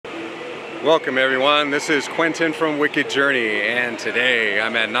Welcome everyone, this is Quentin from Wicked Journey, and today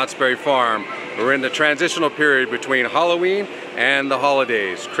I'm at Knott's Berry Farm. We're in the transitional period between Halloween and the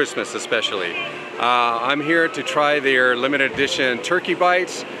holidays, Christmas especially. I'm here to try their limited edition turkey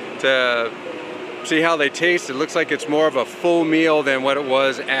bites to see how they taste. It looks like it's more of a full meal than what it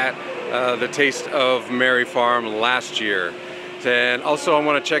was at the Taste of Merry Farm last year. And also I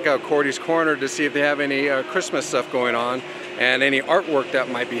want to check out Cordy's Corner to see if they have any Christmas stuff going on and any artwork that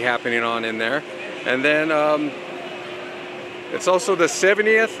might be happening on in there. And then it's also the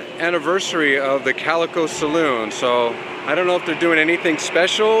 70th anniversary of the Calico Saloon, so I don't know if they're doing anything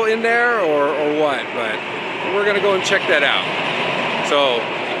special in there or what, but we're gonna go and check that out. So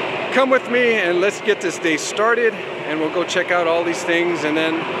come with me and let's get this day started, and we'll go check out all these things and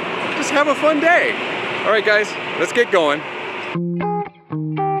then just have a fun day. All right guys, let's get going.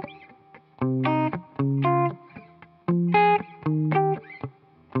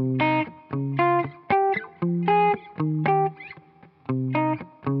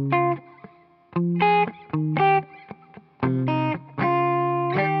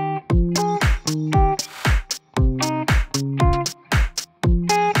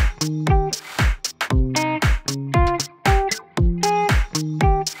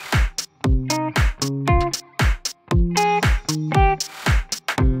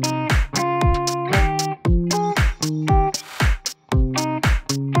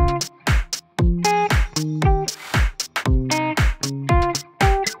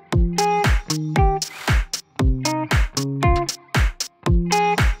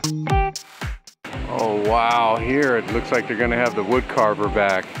 Wow, here it looks like they're going to have the wood carver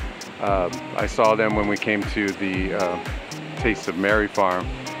back. I saw them when we came to the Taste of Merry Farm.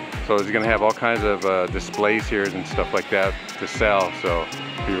 So it's going to have all kinds of displays here and stuff like that to sell, so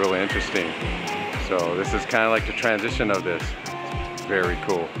it'll be really interesting. So this is kind of like the transition of this. It's very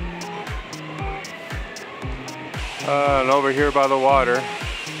cool. And over here by the water,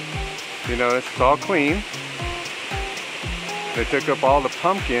 you know, it's all clean. They took up all the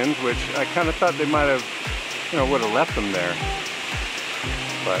pumpkins, which I kind of thought they might have, you know, would have left them there.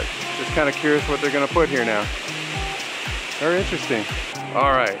 But just kind of curious what they're going to put here now. Very interesting.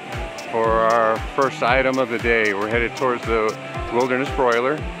 All right, for our first item of the day, we're headed towards the Wilderness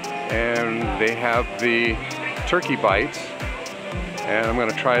Broiler, and they have the turkey bites, and I'm going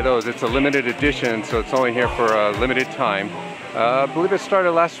to try those. It's a limited edition, so it's only here for a limited time. I believe it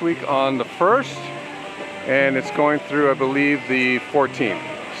started last week on the 1st. And it's going through, I believe, the 14th.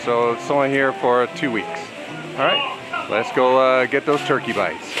 So it's only here for 2 weeks. All right, let's go get those turkey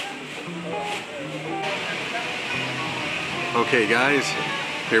bites. Okay guys,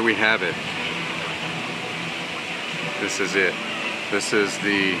 here we have it. This is it. This is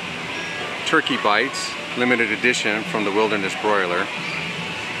the turkey bites, limited edition from the Wilderness Broiler.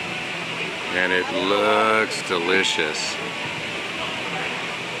 And it looks delicious.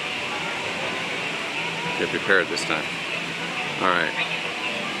 Get prepared this time. All right.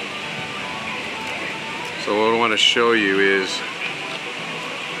 So what I want to show you is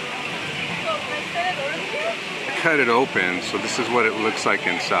I cut it open, so this is what it looks like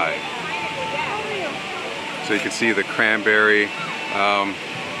inside. So you can see the cranberry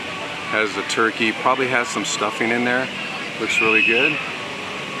has the turkey, probably has some stuffing in there. Looks really good.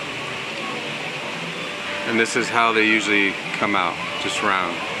 And this is how they usually come out, just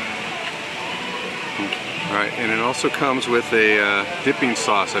round. All right, and it also comes with a dipping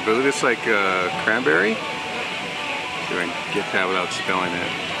sauce. I believe it's like cranberry. See if I can get that without spilling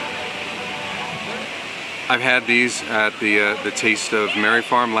it. I've had these at the Taste of Merry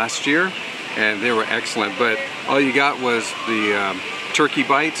Farm last year, and they were excellent. But all you got was the turkey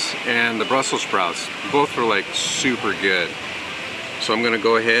bites and the Brussels sprouts. Both were like super good. So I'm gonna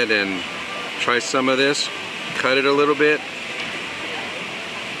go ahead and try some of this. Cut it a little bit.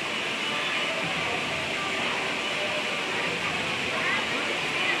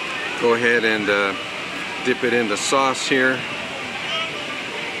 Go ahead and dip it in the sauce here.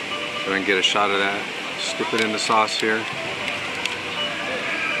 So I can get a shot of that. Just dip it in the sauce here.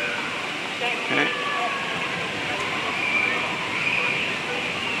 Okay.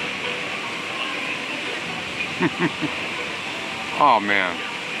 Oh man.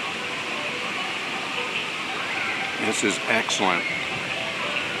 This is excellent.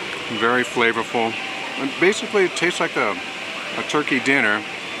 Very flavorful. And basically it tastes like a turkey dinner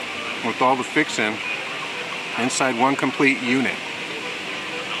with all the fixin' inside one complete unit.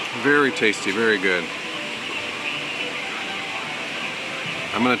 Very tasty, very good.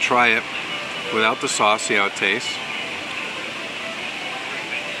 I'm gonna try it without the sauce, see how it tastes.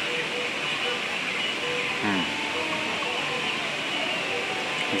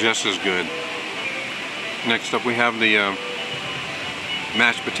 just as good. Next up we have the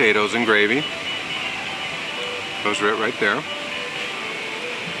mashed potatoes and gravy. Those are right there.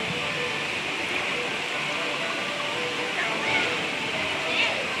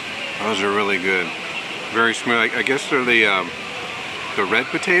 Those are really good. Very smooth. I guess they're the red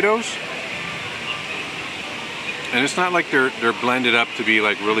potatoes. And it's not like they're blended up to be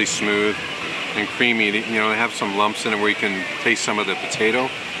like really smooth and creamy. You know, they have some lumps in it where you can taste some of the potato,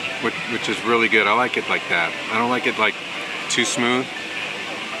 which is really good. I like it like that. I don't like it like too smooth.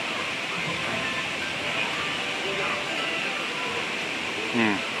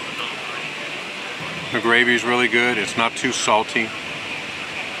 The gravy is really good. It's not too salty.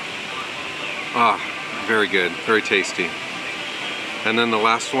 Ah, very good, very tasty. And then the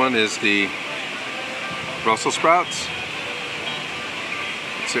last one is the Brussels sprouts.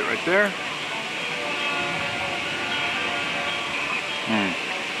 That's it right there.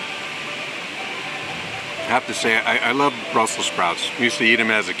 I have to say, I love Brussels sprouts. I used to eat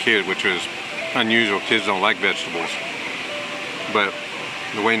them as a kid, which was unusual. Kids don't like vegetables. But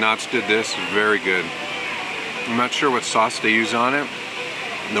the way Knott's did this is very good. I'm not sure what sauce they use on it.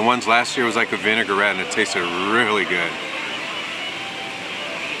 The ones last year was like a vinaigrette and it tasted really good.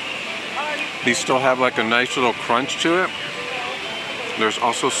 These still have like a nice little crunch to it. They're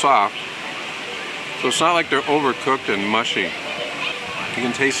also soft. So it's not like they're overcooked and mushy. You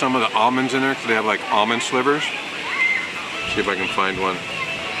can taste some of the almonds in there because they have like almond slivers. See if I can find one.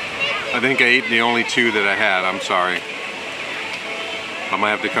 I think I ate the only two that I had. I'm sorry. I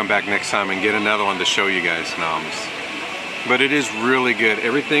might have to come back next time and get another one to show you guys. No, but it is really good.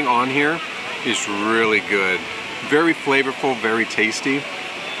 Everything on here is really good. Very flavorful, very tasty.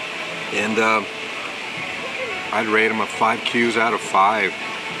 And I'd rate them a 5 Qs out of 5.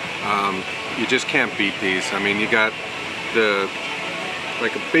 You just can't beat these. I mean, you got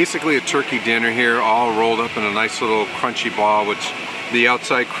basically a turkey dinner here, all rolled up in a nice little crunchy ball, which the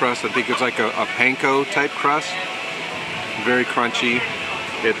outside crust, I think it's like a panko type crust. Very crunchy.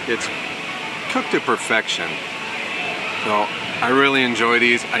 It's cooked to perfection. So I really enjoy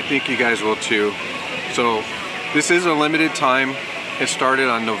these. I think you guys will too. So this is a limited time. It started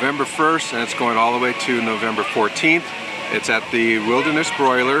on November 1st and it's going all the way to November 14th. It's at the Wilderness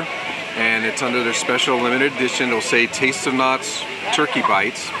Broiler and it's under their special limited edition. It'll say Taste of Knott's Turkey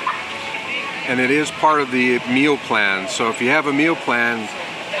Bites. And it is part of the meal plan. So if you have a meal plan,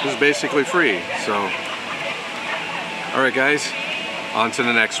 this is basically free. So, all right guys, on to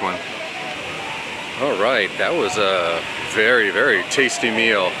the next one. All right, that was a very, very tasty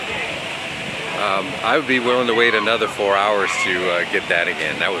meal. I would be willing to wait another 4 hours to get that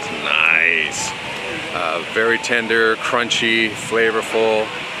again. That was nice. Very tender, crunchy, flavorful.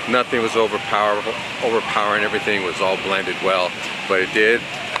 Nothing was overpowering. Everything was all blended well, but it did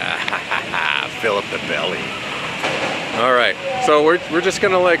fill up the belly. All right, so we're just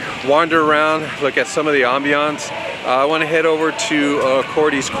gonna like wander around, look at some of the ambiance. I want to head over to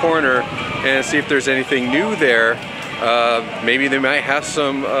Cordy's Corner and see if there's anything new there. Maybe they might have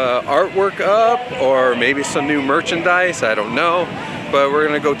some artwork up or maybe some new merchandise, I don't know. But we're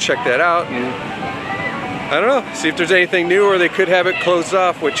gonna go check that out and I don't know, see if there's anything new, or they could have it closed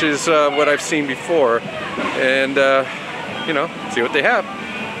off, which is what I've seen before. And you know, see what they have.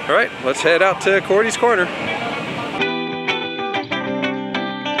 All right, let's head out to Cordy's Corner.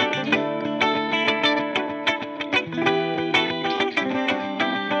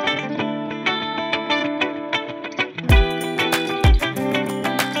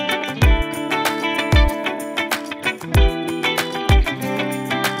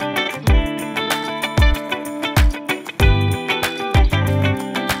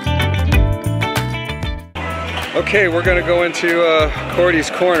 Okay, we're gonna go into Cordy's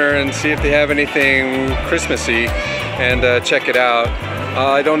Corner and see if they have anything Christmassy and check it out.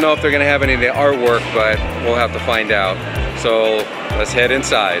 I don't know if they're gonna have any of the artwork, but we'll have to find out. So let's head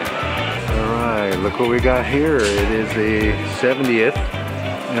inside. All right, look what we got here. It is the 70th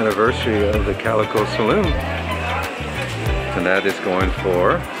anniversary of the Calico Saloon. And that is going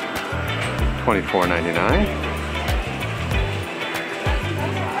for $24.99.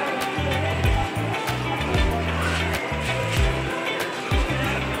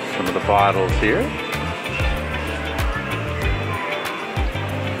 The bottles here.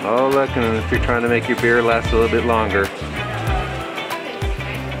 Oh look, and if you're trying to make your beer last a little bit longer.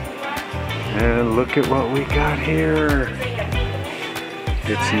 And look at what we got here.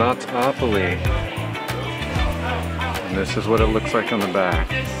 It's Knottopoly. And this is what it looks like on the back.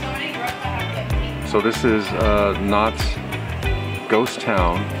 So this is Knott's Ghost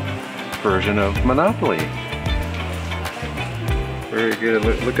Town version of Monopoly. Very good.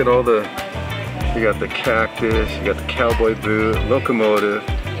 Look at all the, you got the cactus, you got the cowboy boot, locomotive,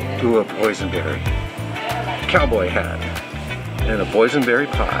 ooh, a boysenberry, cowboy hat, and a boysenberry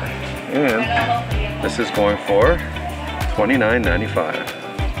pie. And this is going for $29.95.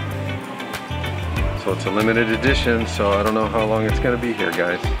 So it's a limited edition, so I don't know how long it's going to be here,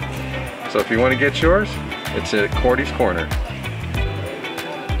 guys. So if you want to get yours, it's at Cordy's Corner.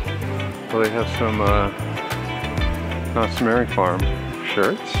 Well, they have some Knott's Farm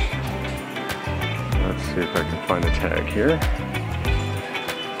shirts. Let's see if I can find a tag here.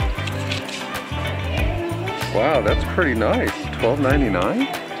 Wow, that's pretty nice. $12.99.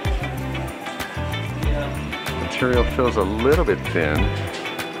 Material feels a little bit thin,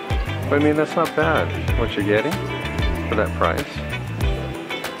 but I mean that's not bad what you're getting for that price.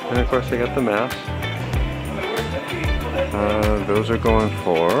 And of course they got the masks. Those are going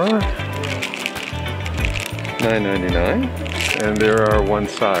for $9.99, and there are one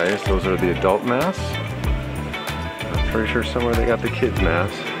size. Those are the adult masks. I'm pretty sure somewhere they got the kids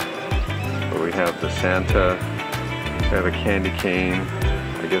masks. But we have the Santa, we have a candy cane.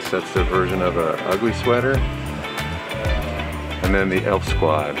 I guess that's the version of a ugly sweater. And then the Elf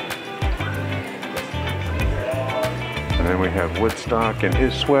Squad. And then we have Woodstock and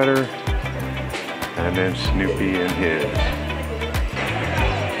his sweater. And then Snoopy and his.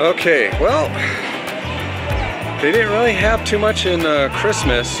 Okay, well, they didn't really have too much in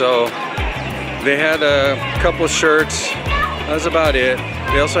Christmas, so they had a couple of shirts. That was about it.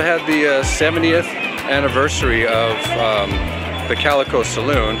 They also had the 70th anniversary of the Calico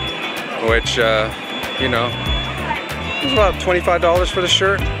Saloon, which, you know, it was about $25 for the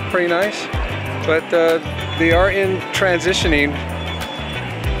shirt. Pretty nice. But they are in transitioning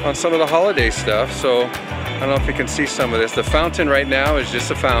on some of the holiday stuff, so I don't know if you can see some of this. The fountain right now is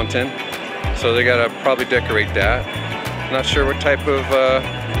just a fountain, so they gotta probably decorate that. Not sure what type of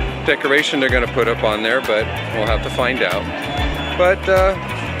decoration they're gonna put up on there, but we'll have to find out. But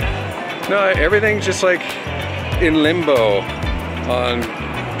no, everything's just like in limbo on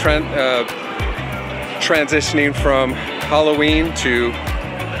transitioning from Halloween to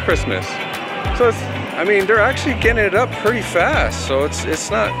Christmas. So it's, I mean, they're actually getting it up pretty fast, so it's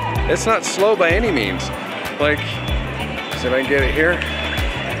not slow by any means. Like, see if I can get it here.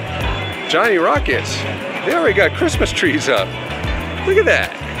 Johnny Rockets, they already got Christmas trees up. Look at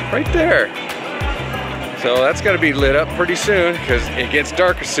that, right there. So that's got to be lit up pretty soon because it gets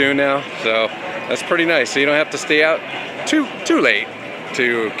darker soon now. So that's pretty nice. So you don't have to stay out too late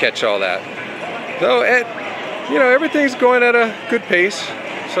to catch all that. So you know, everything's going at a good pace.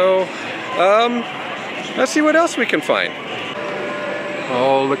 So let's see what else we can find.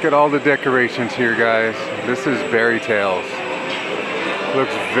 Oh, look at all the decorations here, guys. This is Berry Tales.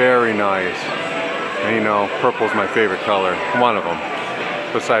 Looks very nice. And you know, purple's my favorite color. One of them,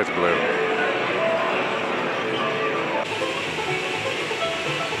 besides blue.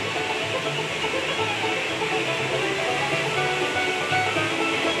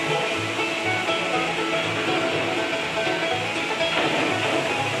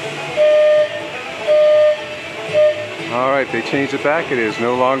 Alright, they changed it back. It is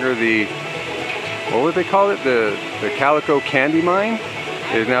no longer the, what would they call it? The Calico Candy Mine?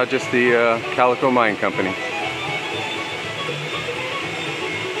 It is now just the Calico Mine Company.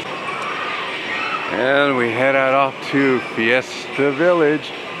 And we head out off to Fiesta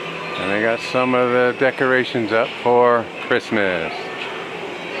Village. And they got some of the decorations up for Christmas.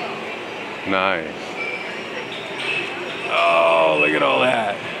 Nice. Oh, look at all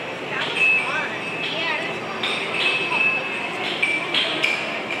that.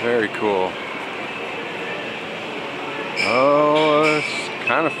 Very cool. Oh, it's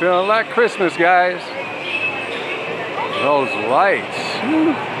kind of feeling like Christmas, guys. Those lights.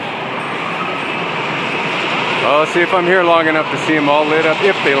 Oh, let's see if I'm here long enough to see them all lit up,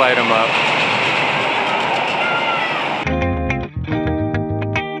 if they light them up.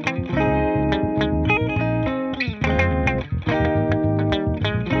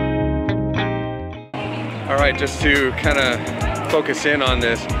 All right, just to kind of focus in on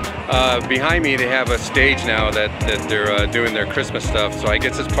this. Behind me they have a stage now that they're doing their Christmas stuff, so I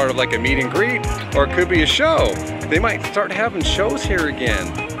guess it's part of like a meet and greet, or it could be a show. They might start having shows here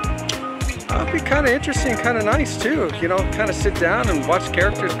again. It'd be kind of interesting, kind of nice too, you know, kind of sit down and watch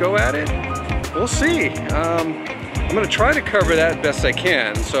characters go at it. We'll see. I'm gonna try to cover that best I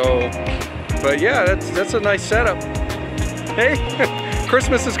can, so, but yeah, that's a nice setup. Hey,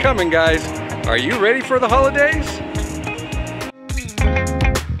 Christmas is coming, guys. Are you ready for the holidays?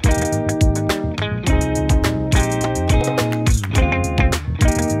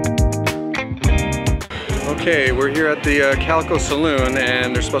 Okay, we're here at the Calico Saloon,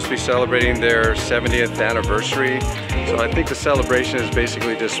 and they're supposed to be celebrating their 70th anniversary. So I think the celebration is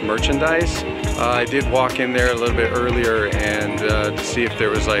basically just merchandise. I did walk in there a little bit earlier and to see if there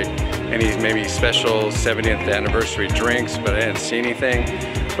was like any maybe special 70th anniversary drinks, but I didn't see anything.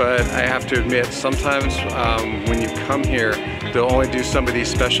 But I have to admit, sometimes when you come here, they'll only do some of these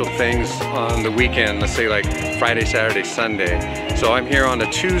special things on the weekend, let's say like Friday, Saturday, Sunday. So I'm here on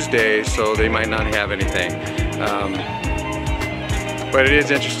a Tuesday, so they might not have anything. But it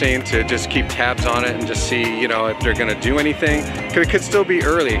is interesting to just keep tabs on it and just see, you know, if they're gonna do anything. It could still be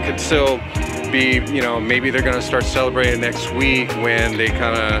early, it could still be, you know, maybe they're gonna start celebrating next week when they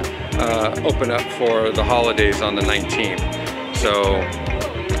kinda open up for the holidays on the 19th. So,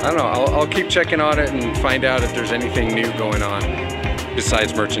 I don't know, I'll keep checking on it and find out if there's anything new going on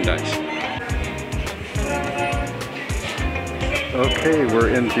besides merchandise. Okay, we're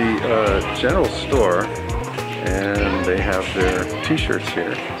in the general store and they have their t-shirts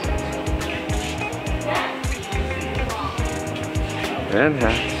here. And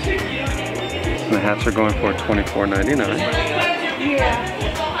hats. And the hats are going for $24.99.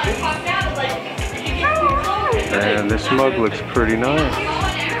 And this mug looks pretty nice.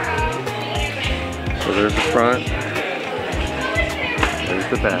 So there's the front, there's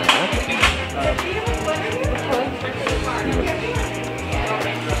the back.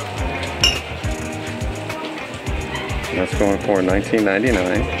 And that's going for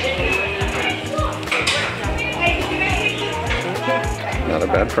 $19.99. Not a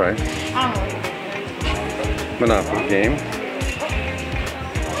bad price. Monopoly game.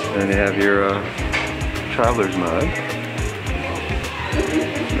 And you have your traveler's mug.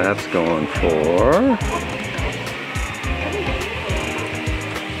 That's going for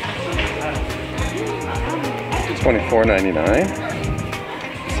 $24.99.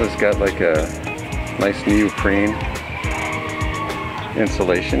 So it's got like a nice neoprene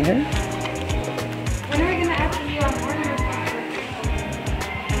insulation here.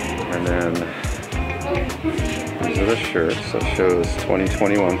 And then these are the shirts. So it shows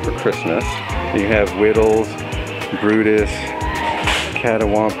 2021 for Christmas. You have Whittles, Brutus,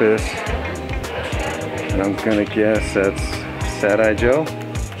 Catawampus, and I'm gonna guess that's Sad-Eye Joe.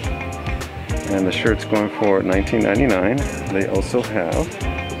 And the shirt's going for $19.99. They also have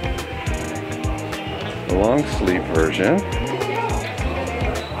the long sleeve version.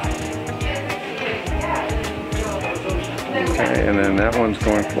 Okay, and then that one's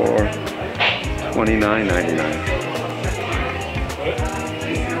going for $29.99.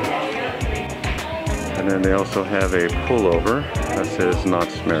 And then they also have a pullover that says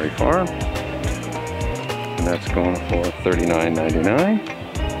Knott's Merry Farm. And that's going for $39.99.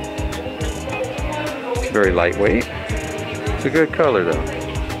 It's very lightweight. It's a good color though.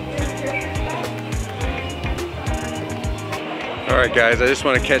 Alright guys, I just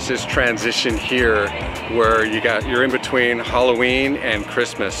want to catch this transition here where you're in between Halloween and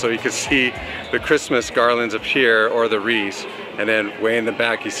Christmas. So you can see the Christmas garlands up here, or the wreaths. And then way in the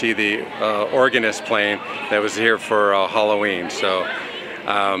back you see the organist playing that was here for Halloween. So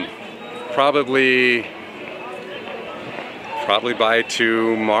probably by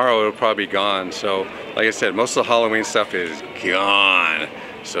tomorrow it'll probably be gone. So like I said, most of the Halloween stuff is gone.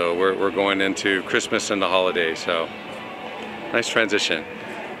 So we're going into Christmas and the holidays. So nice transition.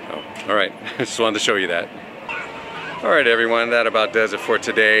 Oh, all right, just wanted to show you that. All right everyone, that about does it for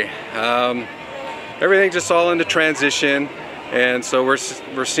today. Everything's just all into transition. And so we're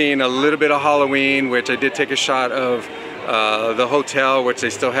seeing a little bit of Halloween, which I did take a shot of the hotel, which they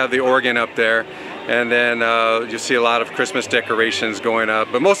still have the organ up there. And then you'll see a lot of Christmas decorations going up,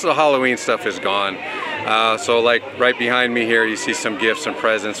 but most of the Halloween stuff is gone. So like right behind me here, you see some gifts and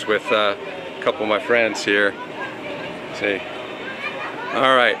presents with a couple of my friends here. See.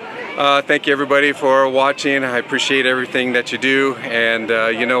 All right. Thank you everybody for watching. I appreciate everything that you do. And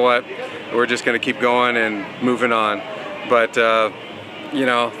you know what? We're just gonna keep going and moving on. But you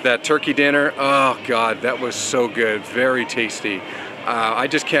know, that turkey dinner, oh God, that was so good, very tasty. I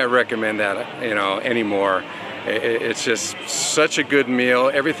just can't recommend that, you know, anymore. It's just such a good meal.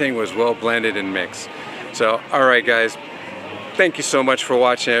 Everything was well blended and mixed. So, all right guys, thank you so much for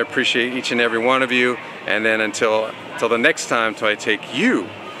watching. I appreciate each and every one of you. And then until the next time, till I take you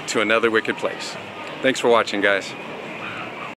to another wicked place. Thanks for watching guys.